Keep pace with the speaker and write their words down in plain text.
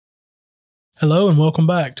Hello and welcome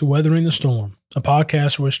back to Weathering the Storm, a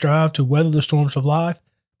podcast where we strive to weather the storms of life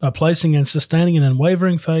by placing and sustaining an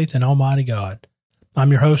unwavering faith in Almighty God.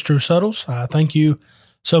 I'm your host, Drew Suttles. I thank you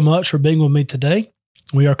so much for being with me today.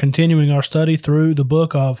 We are continuing our study through the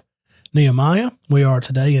book of Nehemiah. We are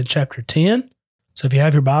today in chapter 10. So if you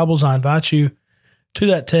have your Bibles, I invite you to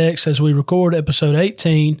that text as we record episode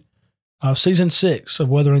 18 of season 6 of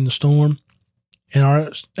Weathering the Storm. And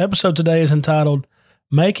our episode today is entitled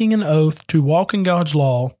Making an Oath to Walk in God's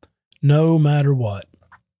Law No Matter What.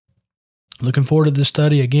 Looking forward to this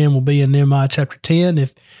study. Again, we'll be in Nehemiah chapter 10.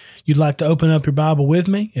 If you'd like to open up your Bible with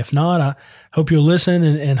me. If not, I hope you'll listen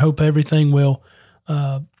and hope everything will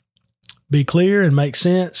be clear and make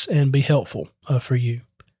sense and be helpful for you.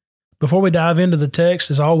 Before we dive into the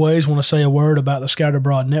text, as always, I want to say a word about the Scattered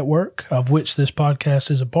Abroad Network, of which this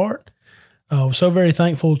podcast is a part. I'm so very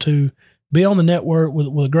thankful to be on the network with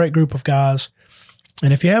a great group of guys.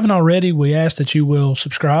 And if you haven't already, we ask that you will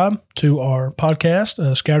subscribe to our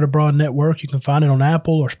podcast, Scattered Abroad Network. You can find it on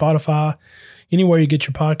Apple or Spotify, anywhere you get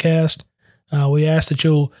your podcast. We ask that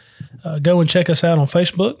you'll go and check us out on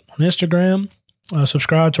Facebook, on Instagram,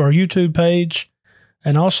 subscribe to our YouTube page,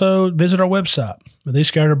 and also visit our website,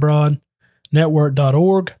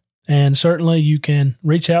 thescatteredabroadnetwork.org. And certainly you can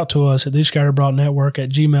reach out to us at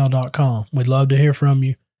thescatteredabroadnetwork@gmail.com. We'd love to hear from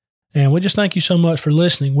you. And we just thank you so much for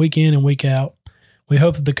listening week in and week out. We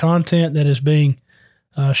hope that the content that is being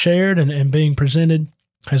shared and being presented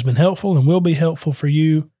has been helpful and will be helpful for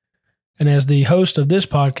you. And as the host of this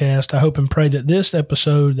podcast, I hope and pray that this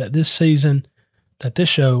episode, that this season, that this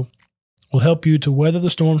show will help you to weather the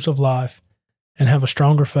storms of life and have a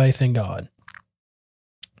stronger faith in God.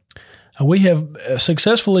 We have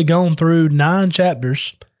successfully gone through 9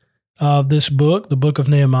 chapters of this book, the book of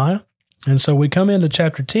Nehemiah. And so we come into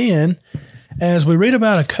chapter 10 as we read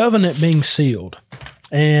about a covenant being sealed.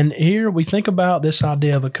 And here we think about this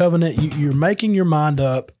idea of a covenant. You're making your mind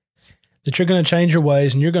up that you're going to change your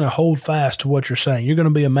ways and you're going to hold fast to what you're saying. You're going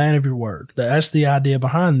to be a man of your word. That's the idea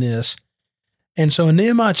behind this. And so in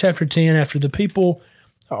Nehemiah chapter 10, after the people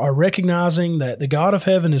are recognizing that the God of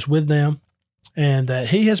heaven is with them and that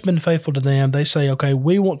he has been faithful to them, they say, okay,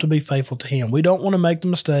 we want to be faithful to him. We don't want to make the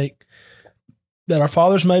mistake that our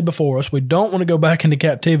fathers made before us. We don't want to go back into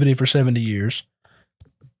captivity for 70 years.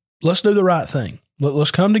 Let's do the right thing.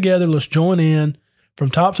 Let's come together. Let's join in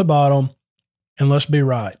from top to bottom, and let's be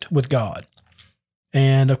right with God.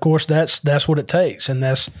 And of course, that's what it takes, and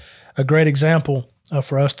that's a great example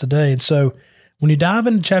for us today. And so, when you dive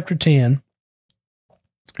into chapter 10,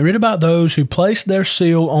 you read about those who placed their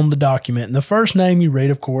seal on the document. And the first name you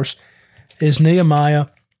read, of course, is Nehemiah,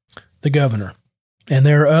 the governor. And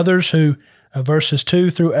there are others who, verses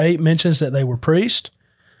 2 through 8 mentions that they were priests.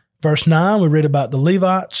 Verse 9, we read about the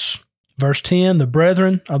Levites. Verse 10, the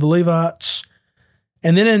brethren of the Levites.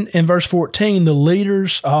 And then in verse 14, the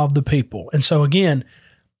leaders of the people. And so again,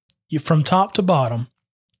 from top to bottom,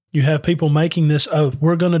 you have people making this oath.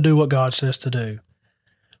 We're going to do what God says to do.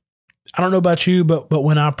 I don't know about you, but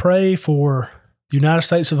when I pray for the United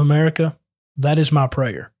States of America, that is my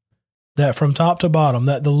prayer. That from top to bottom,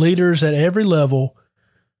 that the leaders at every level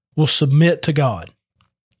will submit to God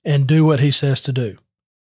and do what he says to do.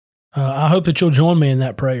 I hope that you'll join me in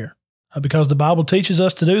that prayer because the Bible teaches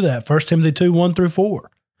us to do that. 1 Timothy 2, 1 through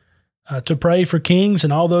 4, to pray for kings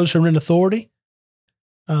and all those who are in authority,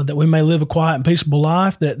 that we may live a quiet and peaceable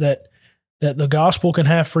life, that the gospel can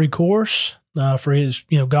have free course, for his,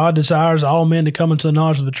 God desires all men to come into the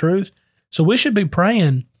knowledge of the truth. So we should be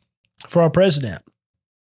praying for our president,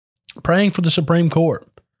 praying for the Supreme Court,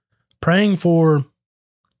 praying for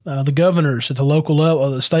the governors at the local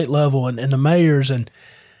level, the state level, and the mayors, and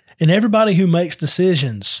everybody who makes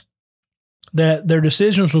decisions, that their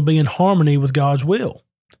decisions will be in harmony with God's will.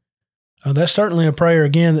 That's certainly a prayer,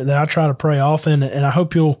 again, that I try to pray often, and I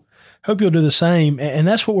hope you'll do the same. And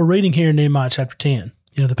that's what we're reading here in Nehemiah chapter 10.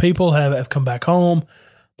 The people have come back home.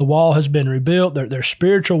 The wall has been rebuilt. Their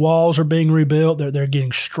spiritual walls are being rebuilt. They're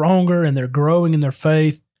getting stronger, and they're growing in their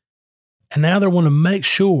faith. And now they want to make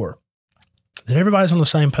sure that everybody's on the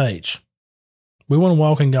same page. We want to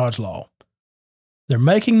walk in God's law. They're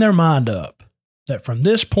making their mind up that from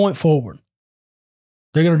this point forward,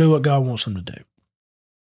 they're going to do what God wants them to do.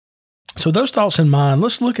 So with those thoughts in mind,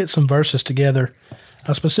 let's look at some verses together,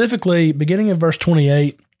 specifically beginning in verse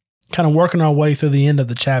 28, kind of working our way through the end of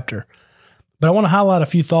the chapter. But I want to highlight a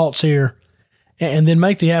few thoughts here and then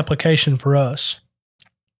make the application for us.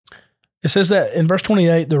 It says that in verse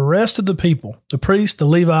 28, the rest of the people, the priests, the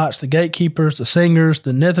Levites, the gatekeepers, the singers,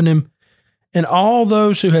 the Nethinim, and all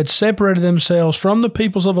those who had separated themselves from the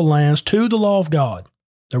peoples of the lands to the law of God,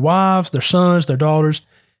 their wives, their sons, their daughters,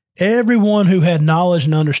 Everyone who had knowledge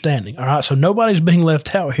and understanding. All right, so nobody's being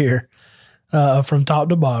left out here from top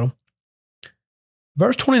to bottom.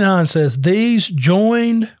 Verse 29 says, these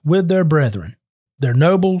joined with their brethren, their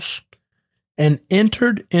nobles, and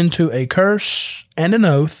entered into a curse and an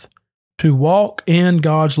oath to walk in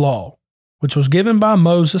God's law, which was given by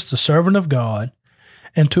Moses, the servant of God,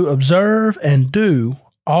 and to observe and do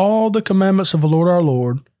all the commandments of the Lord our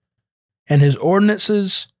Lord, and his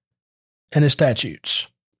ordinances and his statutes.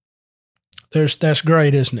 That's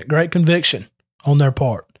great, isn't it? Great conviction on their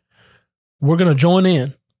part. We're going to join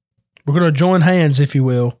in. We're going to join hands, if you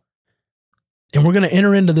will, and we're going to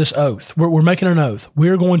enter into this oath. We're making an oath.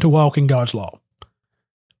 We're going to walk in God's law.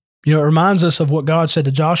 You know, it reminds us of what God said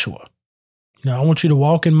to Joshua. You know, I want you to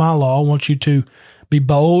walk in my law. I want you to be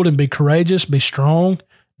bold and be courageous, be strong.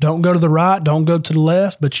 Don't go to the right, don't go to the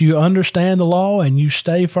left, but you understand the law and you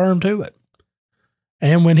stay firm to it.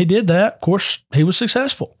 And when he did that, of course, he was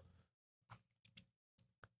successful.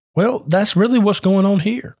 Well, that's really what's going on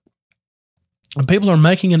here. And people are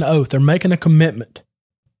making an oath. They're making a commitment,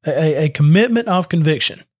 a commitment of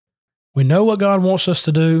conviction. We know what God wants us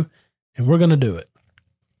to do, and we're going to do it.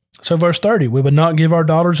 So verse 30, we would not give our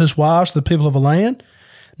daughters as wives to the people of the land,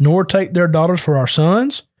 nor take their daughters for our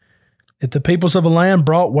sons. If the peoples of the land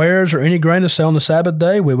brought wares or any grain to sell on the Sabbath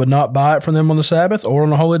day, we would not buy it from them on the Sabbath or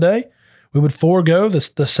on a holy day. We would forego the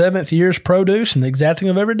seventh year's produce and the exacting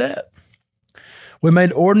of every debt. We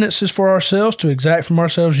made ordinances for ourselves to exact from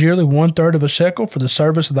ourselves yearly 1/3 of a shekel for the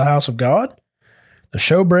service of the house of God, the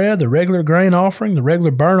showbread, the regular grain offering, the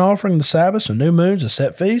regular burnt offering, the Sabbaths, the new moons, the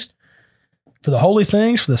set feast, for the holy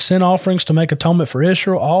things, for the sin offerings to make atonement for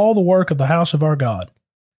Israel, all the work of the house of our God.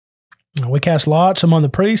 We cast lots among the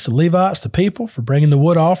priests, the Levites, the people, for bringing the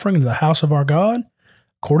wood offering into the house of our God,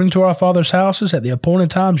 according to our fathers' houses, at the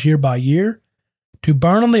appointed times year by year, to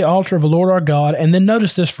burn on the altar of the Lord our God. And then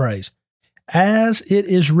notice this phrase, as it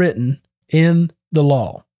is written in the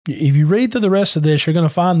law. If you read through the rest of this, you're going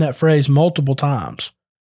to find that phrase multiple times.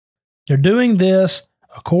 They're doing this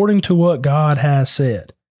according to what God has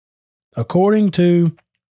said, according to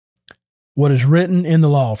what is written in the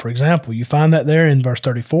law. For example, you find that there in verse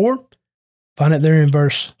 34, find it there in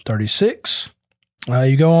verse 36.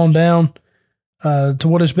 You go on down to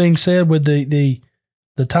what is being said with the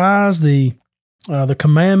tithes, the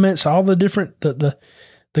commandments, all the different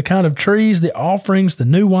the kind of trees, the offerings, the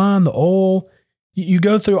new wine, the oil. You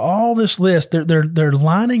go through all this list. They're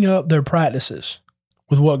lining up their practices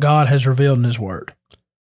with what God has revealed in His Word.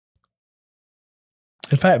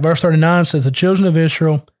 In fact, verse 39 says, the children of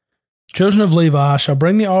Israel, children of Levi, shall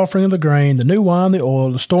bring the offering of the grain, the new wine, the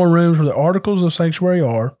oil, the storerooms where the articles of the sanctuary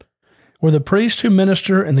are, where the priests who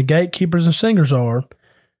minister and the gatekeepers and singers are.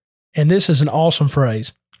 And this is an awesome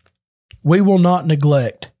phrase. We will not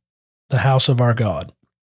neglect the house of our God.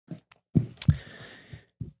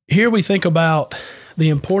 Here we think about the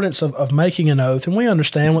importance of making an oath, and we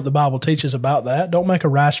understand what the Bible teaches about that. Don't make a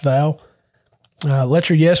rash vow. Let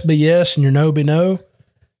your yes be yes and your no be no.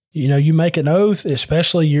 You know, you make an oath,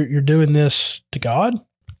 especially you're doing this to God.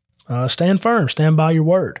 Stand firm, stand by your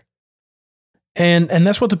word. And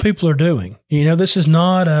that's what the people are doing. You know, this is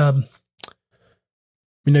not,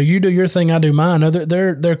 you do your thing, I do mine. No,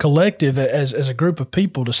 they're collective as a group of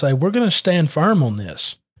people to say, we're going to stand firm on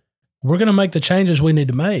this. We're going to make the changes we need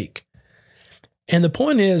to make. And the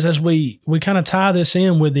point is, as we kind of tie this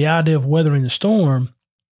in with the idea of weathering the storm,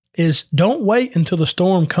 is don't wait until the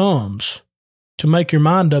storm comes to make your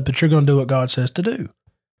mind up that you're going to do what God says to do.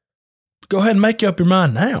 Go ahead and make up your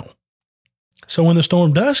mind now. So when the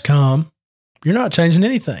storm does come, you're not changing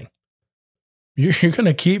anything. You're going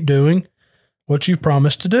to keep doing what you've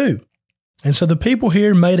promised to do. And so the people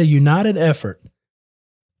here made a united effort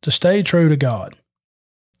to stay true to God.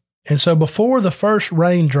 And so before the first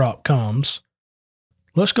raindrop comes,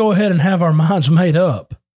 let's go ahead and have our minds made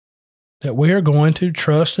up that we are going to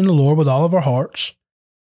trust in the Lord with all of our hearts.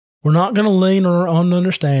 We're not going to lean on our own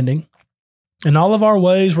understanding. In all of our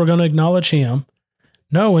ways, we're going to acknowledge Him,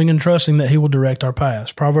 knowing and trusting that He will direct our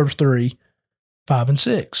paths. Proverbs 3, 5, and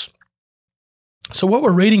 6. So what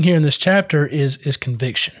we're reading here in this chapter is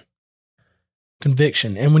conviction.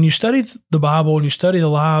 Conviction. And when you study the Bible and you study the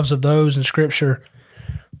lives of those in Scripture,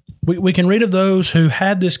 we can read of those who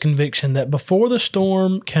had this conviction that before the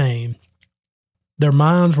storm came, their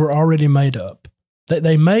minds were already made up. That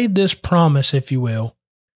they made this promise, if you will,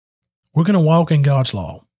 we're going to walk in God's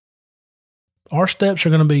law. Our steps are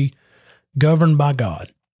going to be governed by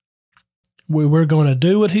God. We're going to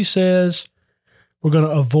do what He says. We're going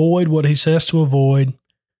to avoid what He says to avoid.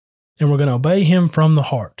 And we're going to obey Him from the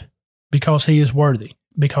heart because He is worthy,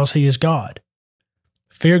 because He is God.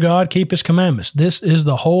 Fear God, keep his commandments. This is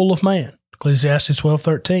the whole of man. Ecclesiastes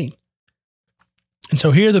 12:13. And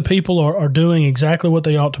so here the people are doing exactly what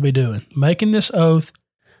they ought to be doing, making this oath,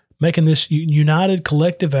 making this united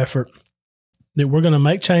collective effort that we're going to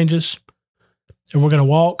make changes and we're going to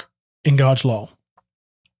walk in God's law.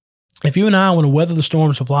 If you and I want to weather the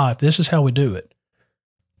storms of life, this is how we do it.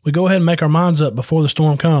 We go ahead and make our minds up before the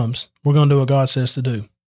storm comes. We're going to do what God says to do.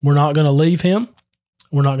 We're not going to leave him.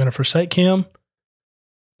 We're not going to forsake him.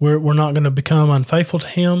 We're not going to become unfaithful to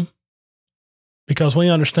him, because we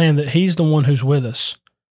understand that he's the one who's with us.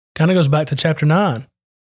 Kind of goes back to chapter 9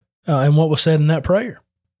 and what was said in that prayer.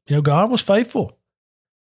 God was faithful,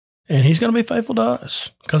 and he's going to be faithful to us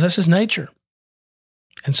because that's his nature.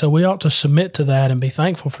 And so we ought to submit to that and be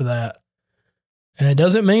thankful for that. And it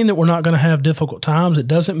doesn't mean that we're not going to have difficult times. It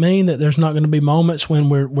doesn't mean that there's not going to be moments when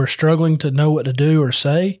we're struggling to know what to do or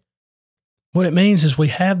say. What it means is we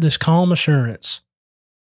have this calm assurance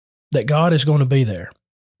that God is going to be there.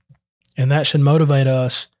 And that should motivate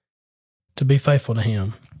us to be faithful to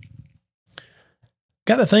him.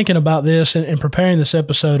 Got to thinking about this and preparing this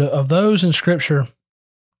episode of those in Scripture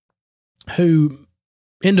who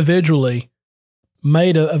individually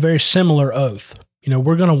made a very similar oath.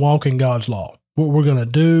 We're going to walk in God's law. We're going to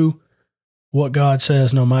do what God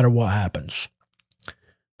says no matter what happens.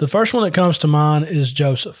 The first one that comes to mind is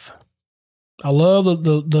Joseph. I love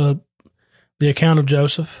the account of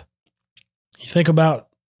Joseph. You think about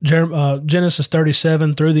Genesis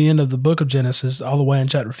 37 through the end of the book of Genesis, all the way in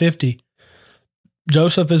chapter 50,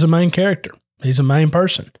 Joseph is a main character. He's a main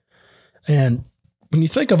person. And when you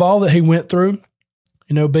think of all that he went through,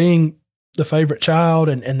 being the favorite child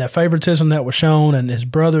and the favoritism that was shown, and his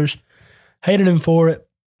brothers hated him for it,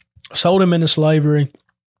 sold him into slavery.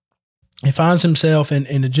 He finds himself in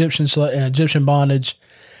Egyptian bondage.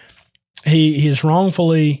 He is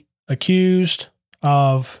wrongfully accused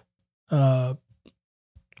of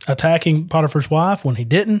attacking Potiphar's wife when he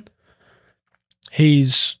didn't.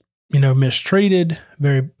 He's, mistreated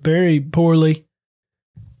very, very poorly.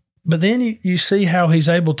 But then you see how he's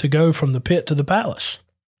able to go from the pit to the palace.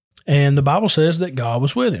 And the Bible says that God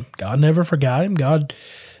was with him. God never forgot him. God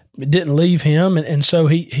didn't leave him. And so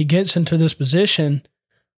he gets into this position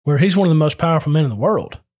where he's one of the most powerful men in the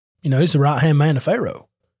world. He's the right-hand man of Pharaoh.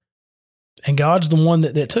 And God's the one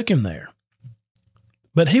that took him there.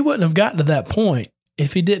 But he wouldn't have gotten to that point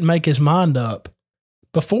if he didn't make his mind up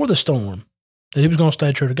before the storm that he was going to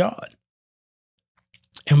stay true to God.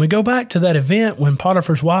 And we go back to that event when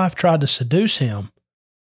Potiphar's wife tried to seduce him,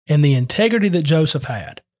 and the integrity that Joseph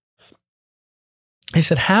had. He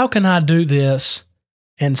said, how can I do this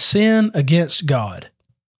and sin against God?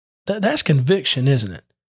 That's conviction, isn't it?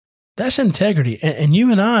 That's integrity. And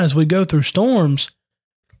you and I, as we go through storms,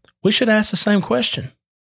 we should ask the same question.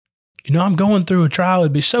 I'm going through a trial.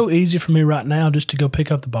 It'd be so easy for me right now just to go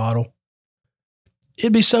pick up the bottle.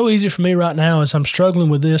 It'd be so easy for me right now as I'm struggling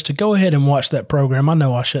with this to go ahead and watch that program I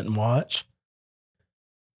know I shouldn't watch.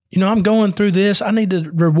 I'm going through this. I need to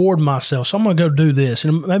reward myself, so I'm going to go do this,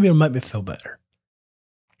 and maybe it'll make me feel better.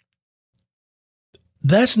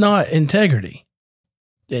 That's not integrity.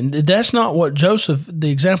 And that's not what the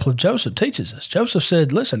example of Joseph teaches us. Joseph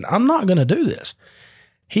said, listen, I'm not going to do this.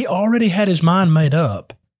 He already had his mind made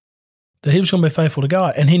up that he was going to be faithful to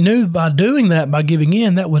God. And he knew by doing that, by giving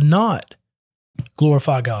in, that would not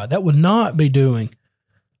glorify God. That would not be doing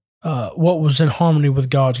what was in harmony with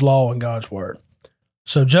God's law and God's word.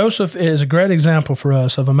 So Joseph is a great example for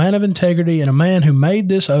us of a man of integrity and a man who made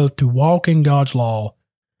this oath to walk in God's law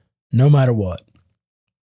no matter what.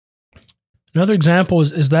 Another example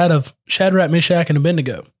is that of Shadrach, Meshach, and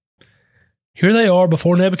Abednego. Here they are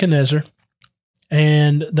before Nebuchadnezzar,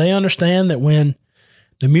 and they understand that when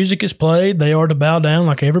the music is played, they are to bow down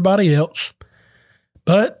like everybody else.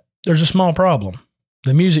 But there's a small problem.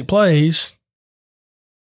 The music plays,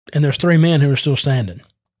 and there's 3 men who are still standing.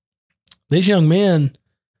 These young men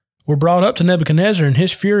were brought up to Nebuchadnezzar, and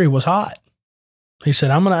his fury was hot. He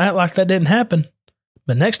said, I'm going to act like that didn't happen,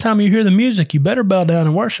 but next time you hear the music, you better bow down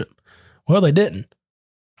and worship. Well, they didn't.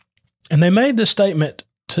 And they made this statement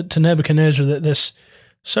to Nebuchadnezzar that's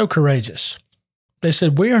so courageous. They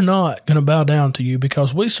said, we are not going to bow down to you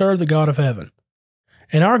because we serve the God of heaven.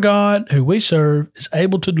 And our God, who we serve, is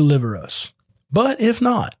able to deliver us. But if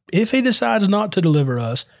not, if he decides not to deliver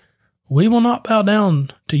us, we will not bow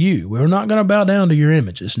down to you. We're not going to bow down to your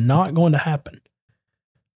image. It's not going to happen.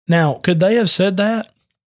 Now, could they have said that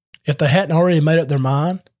if they hadn't already made up their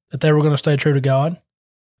mind that they were going to stay true to God?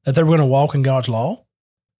 That they were going to walk in God's law?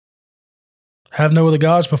 Have no other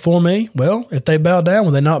gods before me? Well, if they bowed down,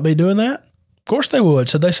 would they not be doing that? Of course they would.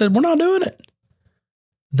 So they said, we're not doing it.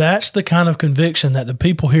 That's the kind of conviction that the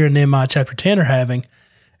people here in Nehemiah chapter 10 are having,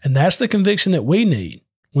 and that's the conviction that we need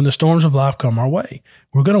when the storms of life come our way.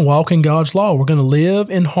 We're going to walk in God's law. We're going to live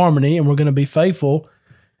in harmony, and we're going to be faithful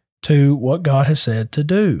to what God has said to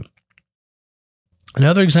do.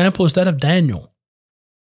 Another example is that of Daniel.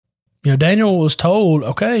 Daniel was told,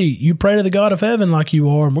 okay, you pray to the God of heaven like you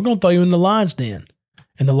are, and we're going to throw you in the lion's den.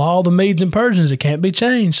 And the law of the Medes and Persians, it can't be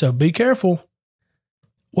changed, so be careful.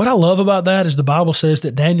 What I love about that is the Bible says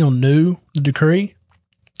that Daniel knew the decree.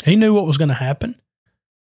 He knew what was going to happen.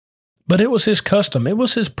 But it was his custom. It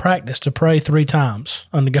was his practice to pray 3 times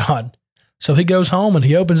unto God. So he goes home and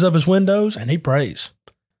he opens up his windows and he prays.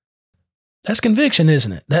 That's conviction,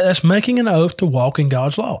 isn't it? That's making an oath to walk in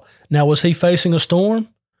God's law. Now, was he facing a storm?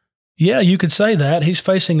 Yeah, you could say that. He's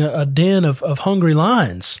facing a den of hungry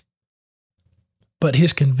lions. But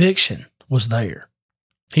his conviction was there.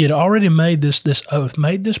 He had already made this oath,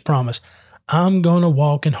 made this promise. I'm going to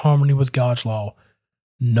walk in harmony with God's law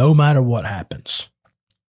no matter what happens.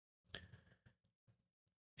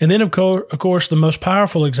 And then, of course, the most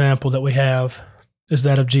powerful example that we have is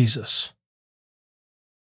that of Jesus.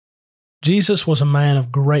 Jesus was a man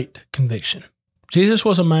of great conviction. Jesus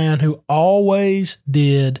was a man who always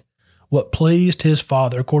did what pleased his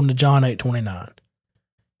Father, according to John 8:29.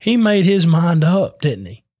 He made his mind up, didn't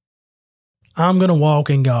he? I'm going to walk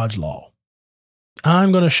in God's law.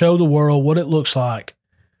 I'm going to show the world what it looks like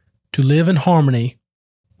to live in harmony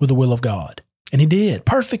with the will of God. And he did,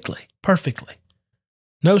 perfectly.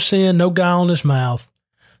 No sin, no guile in his mouth,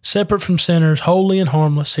 separate from sinners, holy and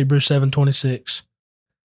harmless, Hebrews 7:26.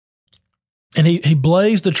 And he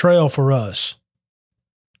blazed the trail for us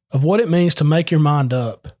of what it means to make your mind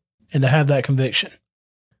up and to have that conviction,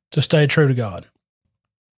 to stay true to God.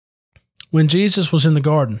 When Jesus was in the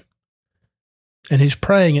garden, and he's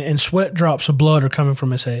praying, and sweat drops of blood are coming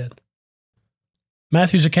from his head.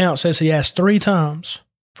 Matthew's account says he asked 3 times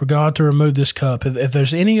for God to remove this cup. If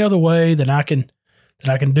there's any other way that I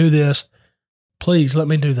can do this, please let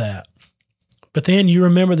me do that. But then you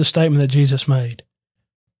remember the statement that Jesus made.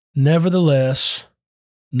 Nevertheless,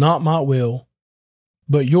 not my will,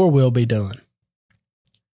 but your will be done.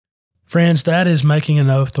 Friends, that is making an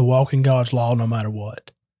oath to walk in God's law no matter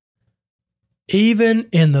what. Even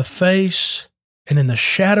in the face and in the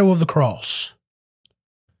shadow of the cross,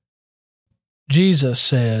 Jesus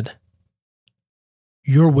said,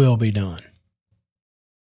 your will be done.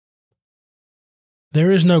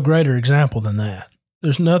 There is no greater example than that.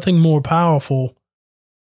 There's nothing more powerful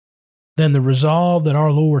than the resolve that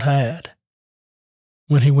our Lord had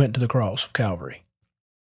when he went to the cross of Calvary.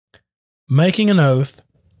 Making an oath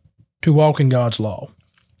to walk in God's law.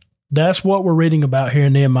 That's what we're reading about here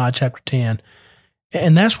in Nehemiah chapter 10.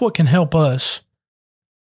 And that's what can help us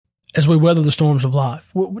as we weather the storms of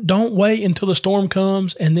life. Don't wait until the storm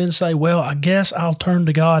comes and then say, well, I guess I'll turn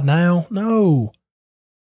to God now. No.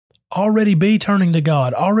 Already be turning to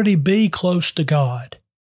God. Already be close to God.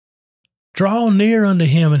 Draw near unto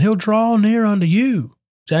him, and he'll draw near unto you.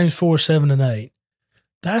 James 4:7-8.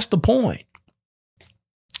 That's the point.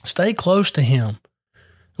 Stay close to him.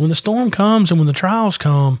 When the storm comes and when the trials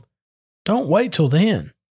come, don't wait till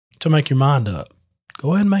then to make your mind up.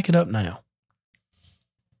 Go ahead and make it up now.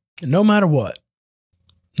 And no matter what,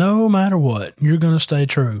 you're going to stay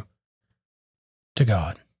true to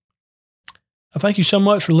God. I thank you so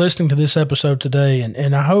much for listening to this episode today,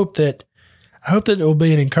 and I hope that it will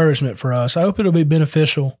be an encouragement for us. I hope it will be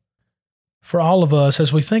beneficial for all of us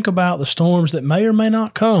as we think about the storms that may or may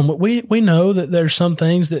not come. We know that there's some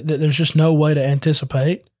things that there's just no way to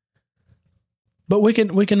anticipate, but we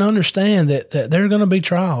can understand that there are going to be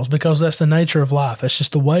trials because that's the nature of life. That's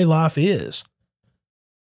just the way life is.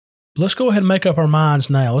 Let's go ahead and make up our minds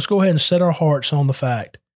now. Let's go ahead and set our hearts on the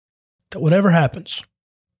fact that whatever happens,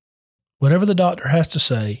 whatever the doctor has to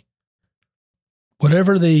say,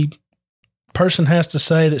 whatever the person has to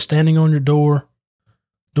say that's standing on your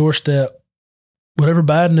doorstep, whatever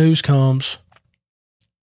bad news comes,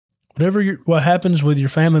 what happens with your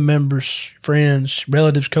family members, friends,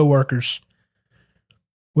 relatives, coworkers,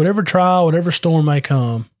 whatever trial, whatever storm may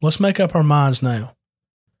come, let's make up our minds now.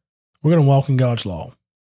 We're going to walk in God's law.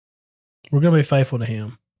 We're going to be faithful to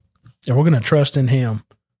him, and we're going to trust in him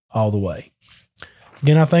all the way.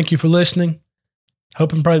 Again, I thank you for listening.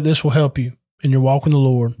 Hope and pray that this will help you in your walk with the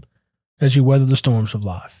Lord as you weather the storms of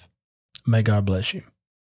life. May God bless you.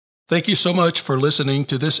 Thank you so much for listening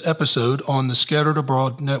to this episode on the Scattered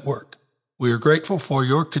Abroad Network. We are grateful for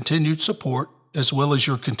your continued support as well as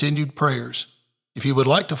your continued prayers. If you would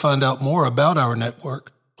like to find out more about our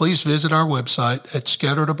network, please visit our website at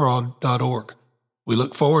scatteredabroad.org. We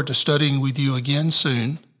look forward to studying with you again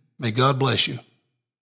soon. May God bless you.